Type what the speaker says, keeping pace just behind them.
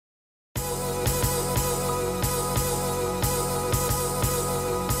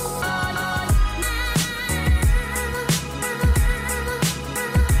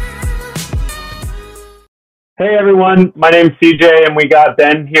Hey everyone, my name's CJ, and we got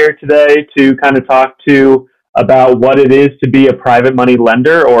Ben here today to kind of talk to about what it is to be a private money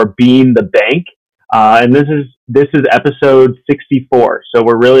lender or being the bank. And this is episode 64. So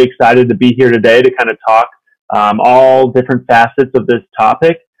we're really excited to be here today to kind of talk all different facets of this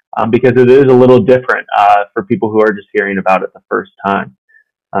topic because it is a little different for people who are just hearing about it the first time.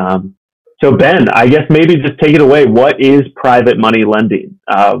 Um, so Ben, I guess maybe just take it away. What is private money lending?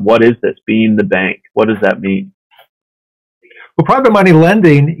 What is this? Being the bank? What does that mean? Well, private money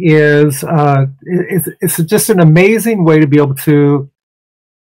lending is it's just an amazing way to be able to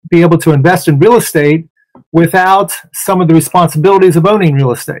invest in real estate without some of the responsibilities of owning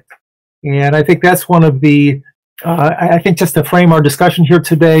real estate. And I think that's one of the I think just to frame our discussion here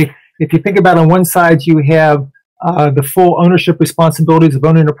today, if you think about on one side you have the full ownership responsibilities of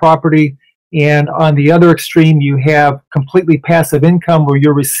owning a property, and on the other extreme you have completely passive income where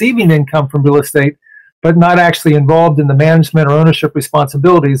you're receiving income from real estate but not actually involved in the management or ownership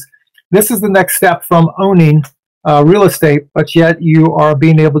responsibilities. This is the next step from owning real estate, but yet you are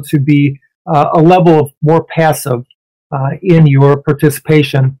being able to be a level of more passive in your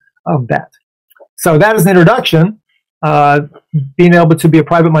participation of that. So that is an introduction. Being able to be a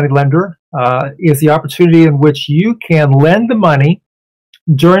private money lender is the opportunity in which you can lend the money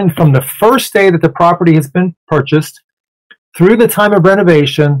from the first day that the property has been purchased through the time of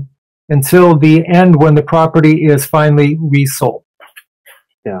renovation until the end when the property is finally resold.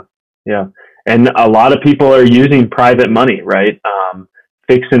 Yeah, yeah. And a lot of people are using private money, right?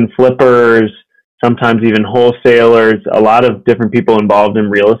 Fix and flippers, sometimes even wholesalers. A lot of different people involved in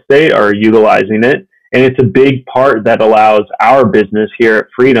real estate are utilizing it. And it's a big part that allows our business here at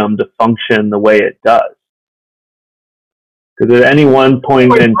Freedom to function the way it does. Because at any one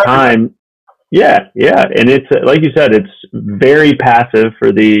point in time, yeah. And it's, like you said, it's very passive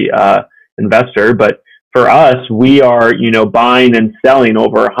for the investor. But for us, we are, buying and selling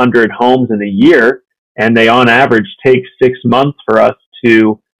over 100 homes in a year. And they on average take 6 months for us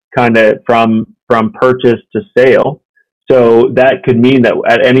to kind of from purchase to sale. So that could mean that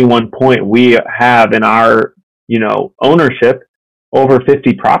at any one point we have in our, ownership over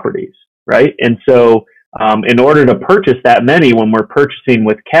 50 properties, right? And so in order to purchase that many, when we're purchasing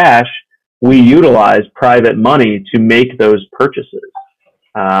with cash, we utilize private money to make those purchases.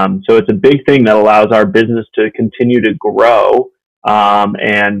 So it's a big thing that allows our business to continue to grow.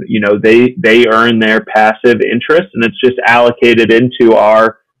 And, they earn their passive interest, and it's just allocated into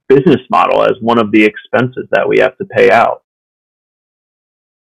our business model as one of the expenses that we have to pay out.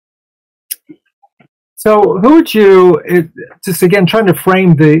 So who would you, just again, trying to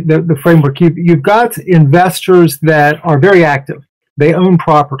frame the framework, you've got investors that are very active. They own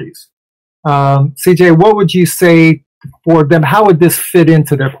properties. CJ, what would you say for them? How would this fit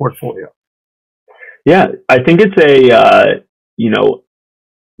into their portfolio? Yeah, I think it's the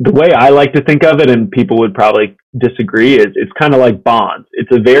way I like to think of it, and people would probably disagree, is it's kind of like bonds.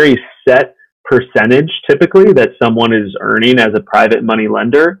 It's a very set percentage typically that someone is earning as a private money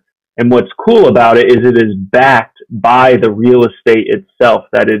lender. And what's cool about it is it is backed by the real estate itself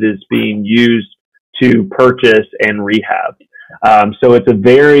that it is being used to purchase and rehab. So it's a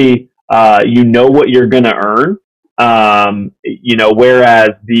very, what you're going to earn. Whereas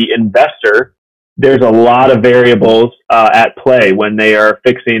the investor, there's a lot of variables at play when they are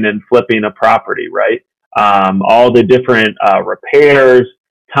fixing and flipping a property, right? All the different repairs,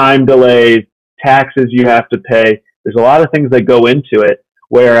 time delays, taxes you have to pay. There's a lot of things that go into it.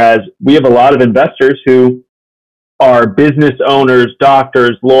 Whereas we have a lot of investors who are business owners,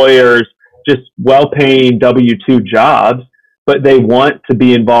 doctors, lawyers, just well-paying W-2 jobs, but they want to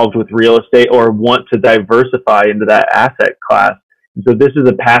be involved with real estate or want to diversify into that asset class. And so this is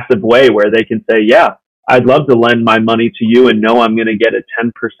a passive way where they can say, yeah, I'd love to lend my money to you and know I'm going to get a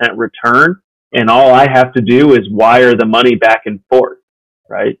 10% return. And all I have to do is wire the money back and forth,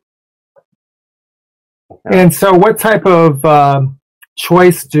 right? And so what type of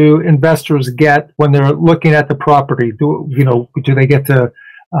choice do investors get when they're looking at the property? Do they get to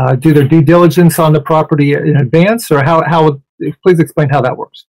do their due diligence on the property in advance, or how? Please explain how that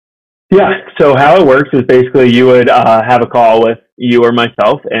works. Yeah. So how it works is basically you would have a call with you or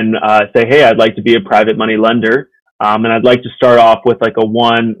myself and say, hey, I'd like to be a private money lender. And I'd like to start off with like a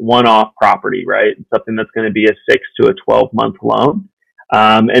one-off property, right? Something that's going to be a 6 to a 12-month loan.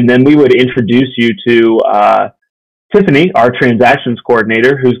 And then we would introduce you to Tiffany, our transactions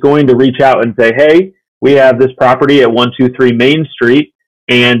coordinator, who's going to reach out and say, hey, we have this property at 123 Main Street,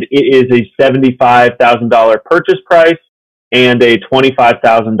 and it is a $75,000 purchase price and a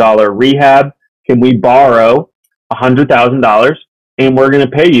 $25,000 rehab. Can we borrow $100,000, and we're going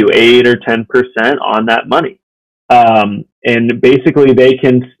to pay you 8 or 10% on that money? And basically they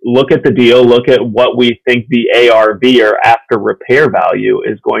can look at the deal, look at what we think the ARV or after repair value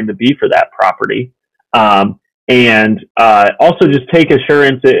is going to be for that property. And also just take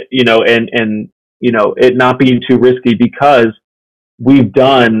assurance that, and it not being too risky, because we've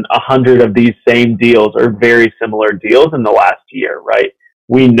done 100 of these same deals or very similar deals in the last year, right?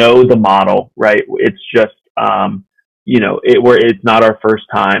 We know the model, right? It's just, it's not our first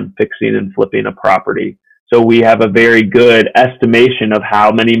time fixing and flipping a property. So we have a very good estimation of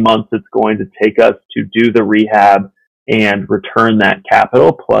how many months it's going to take us to do the rehab and return that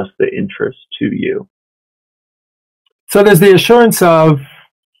capital plus the interest to you. So there's the assurance of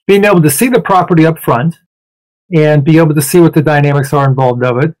being able to see the property up front and be able to see what the dynamics are involved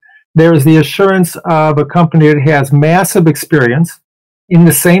of it. There's the assurance of a company that has massive experience in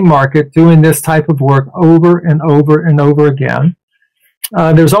the same market doing this type of work over and over and over again.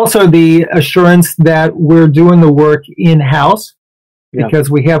 There's also the assurance that we're doing the work in-house, because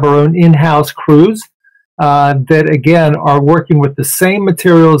we have our own in-house crews that, again, are working with the same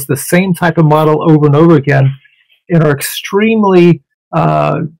materials, the same type of model over and over again, and are extremely,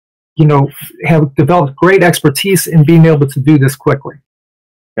 have developed great expertise in being able to do this quickly.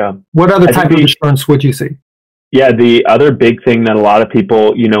 Yeah. What other type of assurance would you see? Yeah, the other big thing that a lot of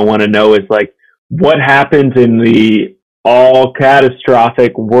people, want to know is like, what happens in the all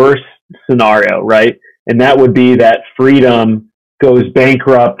catastrophic worst scenario, right? And that would be that Freedom goes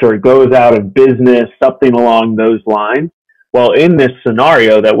bankrupt or goes out of business, something along those lines. Well, in this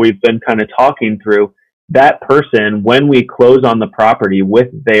scenario that we've been kind of talking through, that person, when we close on the property with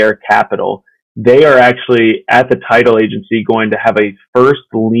their capital, they are actually at the title agency going to have a first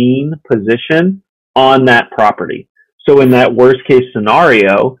lien position on that property. So in that worst case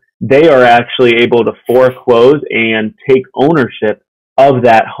scenario, they are actually able to foreclose and take ownership of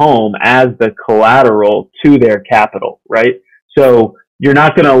that home as the collateral to their capital, right? So you're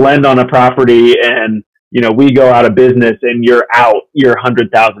not going to lend on a property and, we go out of business and you're out your $100,000,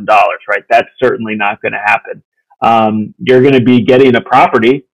 right? That's certainly not going to happen. You're going to be getting a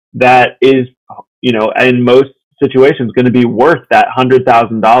property that is, in most situations going to be worth that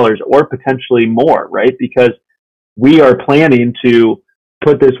 $100,000 or potentially more, right? Because we are planning to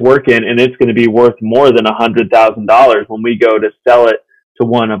put this work in and it's going to be worth more than $100,000 when we go to sell it to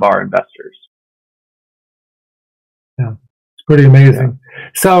one of our investors. Yeah, it's pretty amazing. Yeah.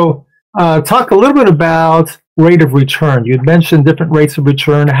 So talk a little bit about rate of return. You'd mentioned different rates of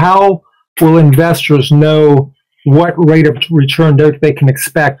return. How will investors know what rate of return they can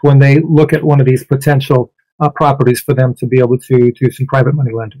expect when they look at one of these potential properties for them to be able to do some private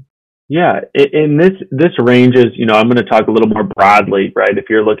money lending? Yeah, in this range is, I'm going to talk a little more broadly, right? If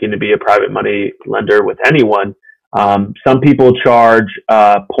you're looking to be a private money lender with anyone, some people charge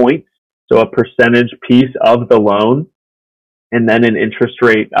points, so a percentage piece of the loan, and then an interest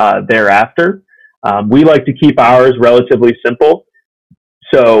rate thereafter. We like to keep ours relatively simple.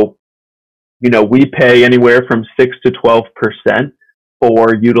 So, we pay anywhere from 6 to 12%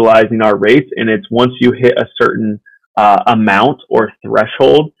 for utilizing our rates, and it's once you hit a certain amount or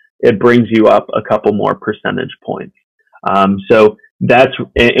threshold, it brings you up a couple more percentage points. So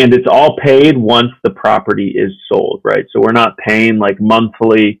and it's all paid once the property is sold, right? So we're not paying like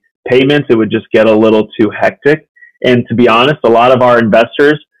monthly payments. It would just get a little too hectic. And to be honest, a lot of our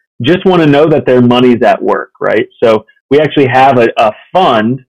investors just want to know that their money's at work, right? So we actually have a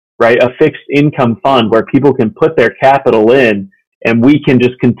fund, right? A fixed income fund where people can put their capital in and we can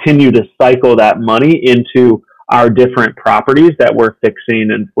just continue to cycle that money into our different properties that we're fixing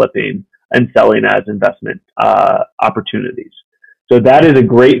and flipping and selling as investment opportunities. So that is a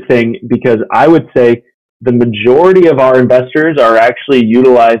great thing, because I would say the majority of our investors are actually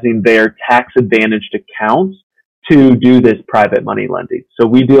utilizing their tax advantaged accounts to do this private money lending. So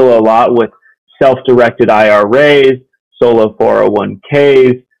we deal a lot with self-directed IRAs, solo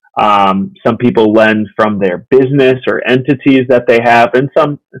 401ks. Some people lend from their business or entities that they have, and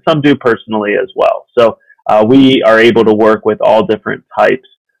some do personally as well. So we are able to work with all different types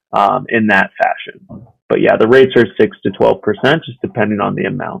in that fashion. But yeah, the rates are 6 to 12%, just depending on the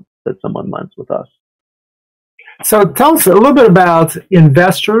amount that someone lends with us. So tell us a little bit about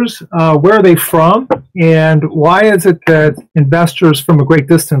investors. Where are they from? And why is it that investors from a great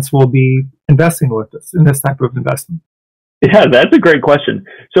distance will be investing with us in this type of investment? Yeah, that's a great question.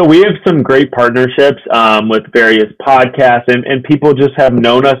 So we have some great partnerships with various podcasts, and people just have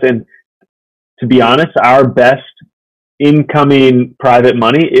known us. And to be honest, our best incoming private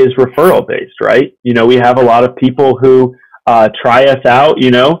money is referral based, right? We have a lot of people who try us out,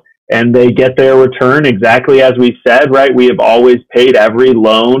 and they get their return exactly as we said, right? We have always paid every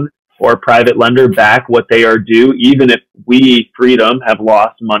loan or a private lender back what they are due, even if we, Freedom, have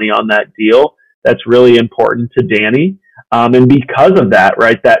lost money on that deal. That's really important to Danny. And because of that,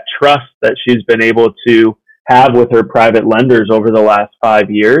 right, that trust that she's been able to have with her private lenders over the last 5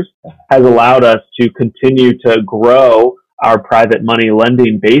 years has allowed us to continue to grow our private money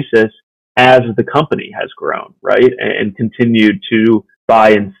lending basis as the company has grown, right, and continued to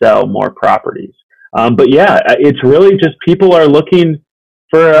buy and sell more properties. But yeah, it's really just people are looking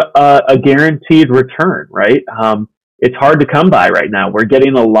for a guaranteed return, right? It's hard to come by right now. We're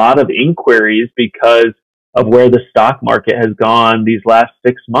getting a lot of inquiries because of where the stock market has gone these last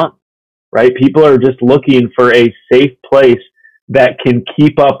 6 months, right? People are just looking for a safe place that can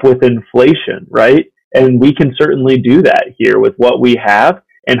keep up with inflation, right? And we can certainly do that here with what we have,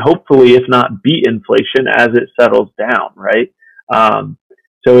 and hopefully, if not beat inflation as it settles down, right?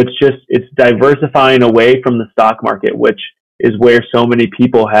 So it's diversifying away from the stock market, which is where so many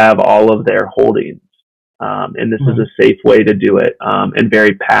people have all of their holdings. And this is a safe way to do it, and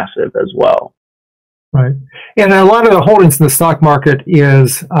very passive as well. Right. And a lot of the holdings in the stock market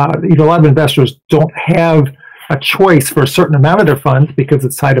is, a lot of investors don't have a choice for a certain amount of their funds because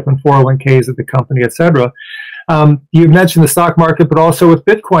it's tied up in 401ks of the company, et cetera. You mentioned the stock market, but also with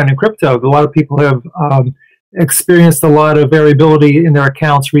Bitcoin and crypto, a lot of people have experienced a lot of variability in their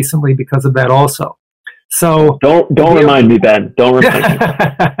accounts recently because of that also. So don't remind me, Ben. Don't remind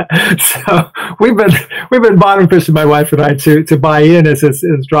me. So we've been bottom fishing, my wife and I, to buy in as it's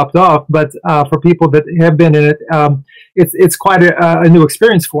dropped off. But for people that have been in it, it's quite a new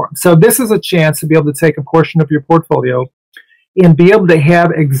experience for them. So this is a chance to be able to take a portion of your portfolio and be able to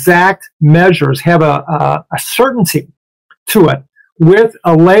have exact measures, have a certainty to it with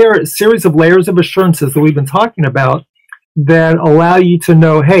a series of layers of assurances that we've been talking about that allow you to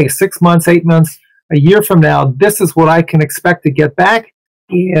know, hey, 6 months, 8 months, a year from now, this is what I can expect to get back,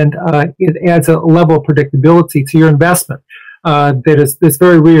 and it adds a level of predictability to your investment that is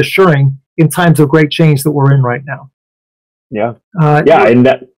very reassuring in times of great change that we're in right now. Yeah, and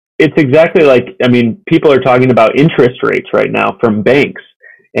it's exactly like, people are talking about interest rates right now from banks,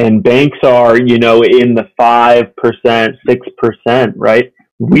 and banks are, in the 5%, 6%, right?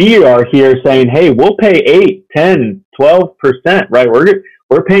 We are here saying, hey, we'll pay 8, 10, 12%, right?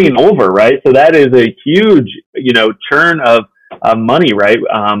 We're paying over, right? So that is a huge, churn of money, right?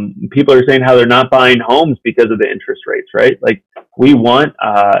 People are saying how they're not buying homes because of the interest rates, right? Like we want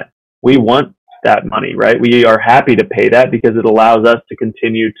that money, right? We are happy to pay that because it allows us to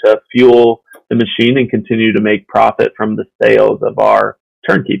continue to fuel the machine and continue to make profit from the sales of our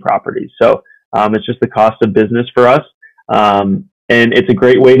turnkey properties. So it's just the cost of business for us. And it's a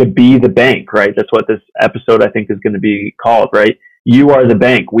great way to be the bank, right? That's what this episode, I think, is going to be called, right? You are the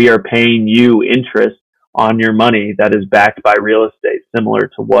bank. We are paying you interest on your money that is backed by real estate, similar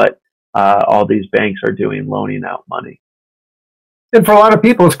to what all these banks are doing, loaning out money. And for a lot of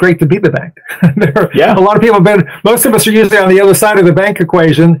people, it's great to be the bank. Yeah. A lot of people most of us are usually on the other side of the bank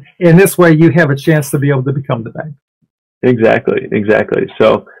equation. In this way, you have a chance to be able to become the bank. Exactly.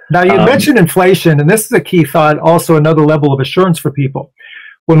 So now you mentioned inflation, and this is a key thought, also another level of assurance for people.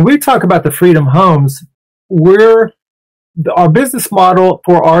 When we talk about the Freedom Homes, our business model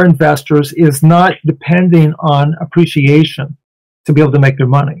for our investors is not depending on appreciation to be able to make their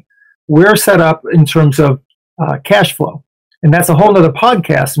money. We're set up in terms of cash flow. And that's a whole other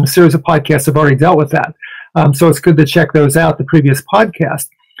podcast, and a series of podcasts have already dealt with that. So it's good to check those out, the previous podcast.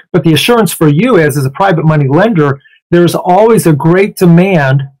 But the assurance for you as a private money lender, there's always a great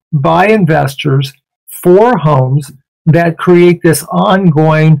demand by investors for homes that create this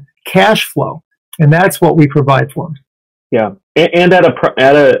ongoing cash flow. And that's what we provide for them. Yeah, and at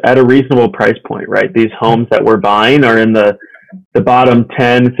a reasonable price point, right? These homes that we're buying are in the bottom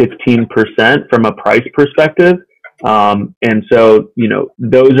 10, 15% from a price perspective. And so,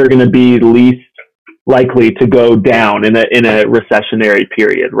 those are going to be least likely to go down in a recessionary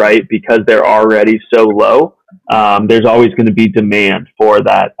period, right? Because they're already so low. There's always going to be demand for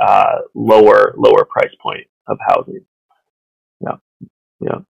that lower price point of housing.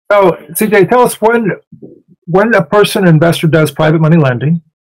 Yeah. So, CJ, tell us when a person, investor, does private money lending,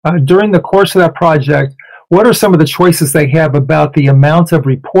 during the course of that project, what are some of the choices they have about the amount of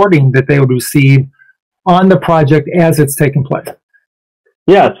reporting that they would receive on the project as it's taking place?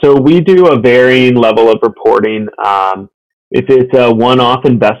 Yeah, so we do a varying level of reporting. If it's a one-off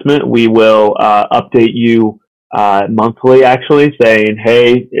investment, we will update you monthly, actually, saying,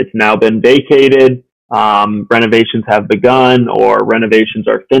 hey, it's now been vacated, renovations have begun, or renovations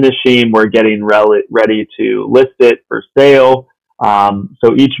are finishing, we're getting ready to list it for sale.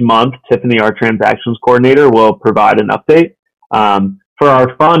 So each month, Tiffany, our transactions coordinator, will provide an update. for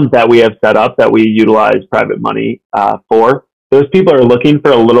our funds that we have set up that we utilize private money for, those people are looking for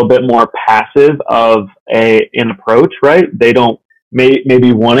a little bit more passive of an approach, right? They don't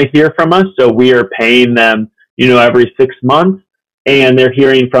maybe want to hear from us, so we are paying them, every 6 months, and they're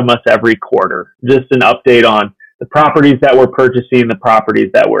hearing from us every quarter. Just an update on the properties that we're purchasing, the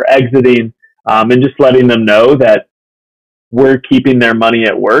properties that we're exiting, and just letting them know that we're keeping their money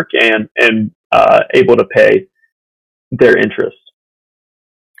at work and able to pay their interest.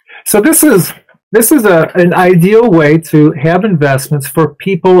 So this is an ideal way to have investments for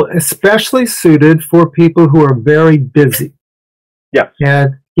people, especially suited for people who are very busy. Yeah.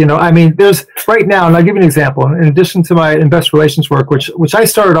 And, there's right now, and I'll give you an example. In addition to my investor relations work, which I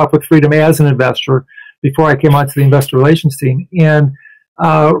started off with Freedom as an investor before I came onto the investor relations team. And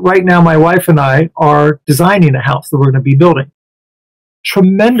right now, my wife and I are designing a house that we're going to be building.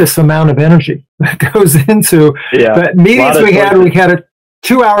 Tremendous amount of energy that goes into the meetings we had. We had a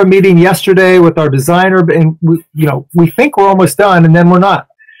 2-hour meeting yesterday with our designer, and we think we're almost done, and then we're not.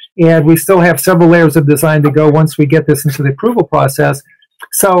 And we still have several layers of design to go once we get this into the approval process.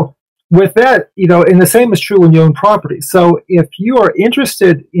 So with that, and the same is true when you own property. So if you are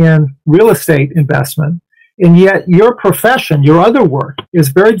interested in real estate investment, and yet your profession, your other work is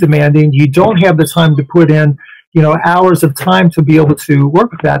very demanding, you don't have the time to put in, hours of time to be able to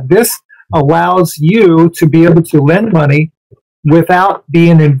work with that. This allows you to be able to lend money without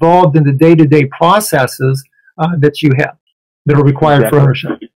being involved in the day-to-day processes that you have that are required for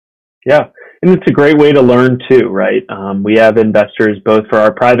ownership. Yeah, and it's a great way to learn too, right? We have investors both for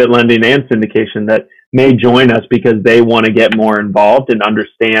our private lending and syndication that may join us because they want to get more involved and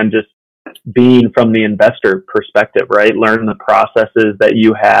understand just being from the investor perspective, right? Learn the processes that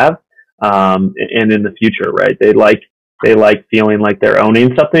you have, and in the future, right? They like feeling like they're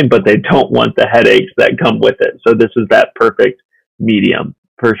owning something, but they don't want the headaches that come with it. So this is that perfect medium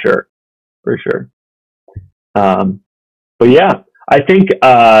for sure. But yeah, I think,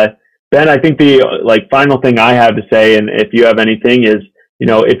 Ben, I think the final thing I have to say, and if you have anything, is,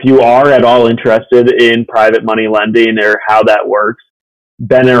 if you are at all interested in private money lending or how that works,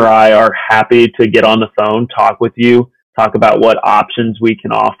 Ben or I are happy to get on the phone, talk with you, talk about what options we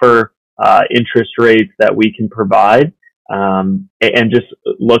can offer, interest rates that we can provide, and just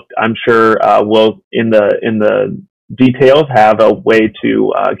look. I'm sure we'll in the details have a way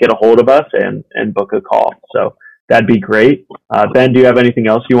to get a hold of us and book a call. So that'd be great. Ben, do you have anything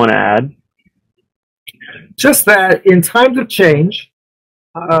else you want to add? Just that in times of change,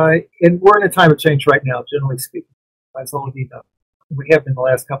 and we're in a time of change right now, generally speaking, as all of you know, we have in the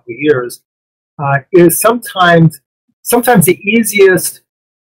last couple of years, is sometimes the easiest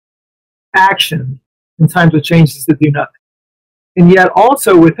action in times of change is to do nothing. And yet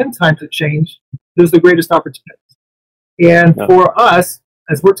also within times of change, there's the greatest opportunities. And for us,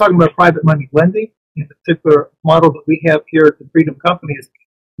 as we're talking about private money lending, in the particular model that we have here at the Freedom Companies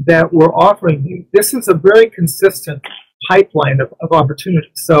that we're offering you, this is a very consistent pipeline of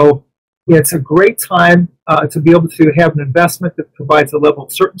opportunities. So it's a great time to be able to have an investment that provides a level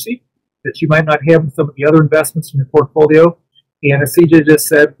of certainty that you might not have in some of the other investments in your portfolio. And as CJ just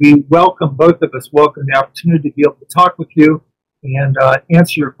said, both of us welcome the opportunity to be able to talk with you and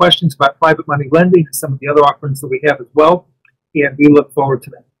answer your questions about private money lending and some of the other offerings that we have as well. And we look forward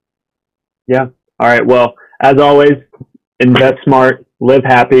to that. Yeah. All right. Well, as always, invest smart, live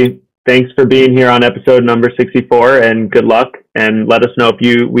happy. Thanks for being here on episode number 64, and good luck. And let us know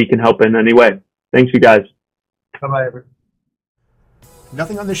if we can help in any way. Thanks, you guys. Bye-bye, everyone.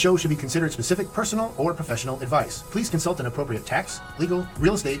 Nothing on this show should be considered specific personal or professional advice. Please consult an appropriate tax, legal,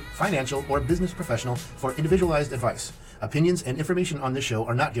 real estate, financial, or business professional for individualized advice. Opinions and information on this show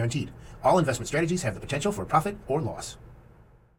are not guaranteed. All investment strategies have the potential for profit or loss.